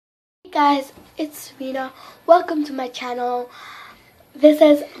Guys, it's Rena. Welcome to my channel. This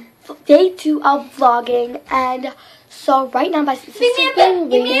is day 2 of vlogging, and so right now my sister's being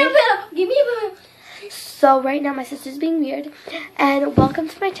weird. So right now my sister's being weird, and welcome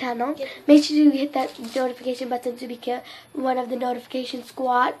to my channel. Make sure you hit that notification button to be one of the notification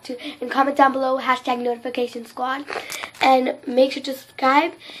squad, and comment down below #notification squad, and make sure to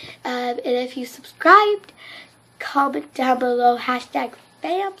subscribe. And if you subscribed, comment down below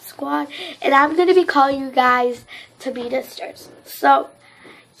 #fam squad, and I'm gonna be calling you guys tamina stars. So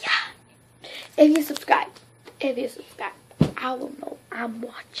yeah, if you subscribe, I will know I'm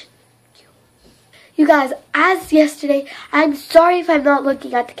watching you. You guys, as yesterday, I'm sorry if I'm not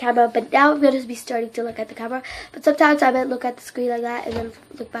looking at the camera, but now I'm gonna be starting to look at the camera. But sometimes I might look at the screen like that and then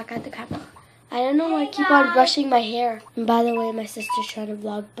look back at the camera. I don't know why I keep on brushing my hair. And by the way, my sister's trying to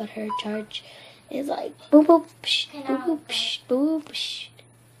vlog, but her charge is like boop boop psh, boop boop psh, boop psh.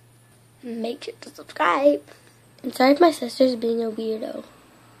 Make sure to subscribe. I'm sorry if my sister's being a weirdo.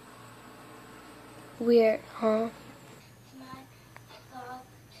 Weird, huh? My vlog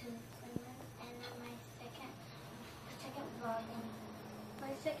to and my second vlog and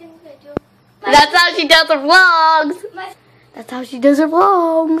my second video. That's how she does her vlogs. That's how she does her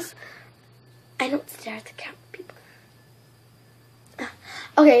vlogs. I don't stare at the camera, people.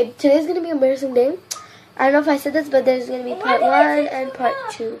 Okay, today's gonna be an embarrassing day. I don't know if I said this, but there's gonna be part 1 and part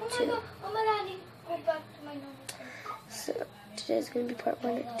 2 too. So today's gonna be part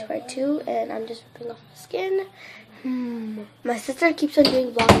 1 and part 2, and I'm just ripping off the skin. My sister keeps on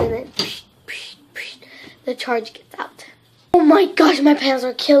doing vlogs, and then the charge gets out. Oh my gosh, my pants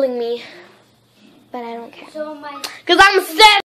are killing me, but I don't care. Cause I'm sick.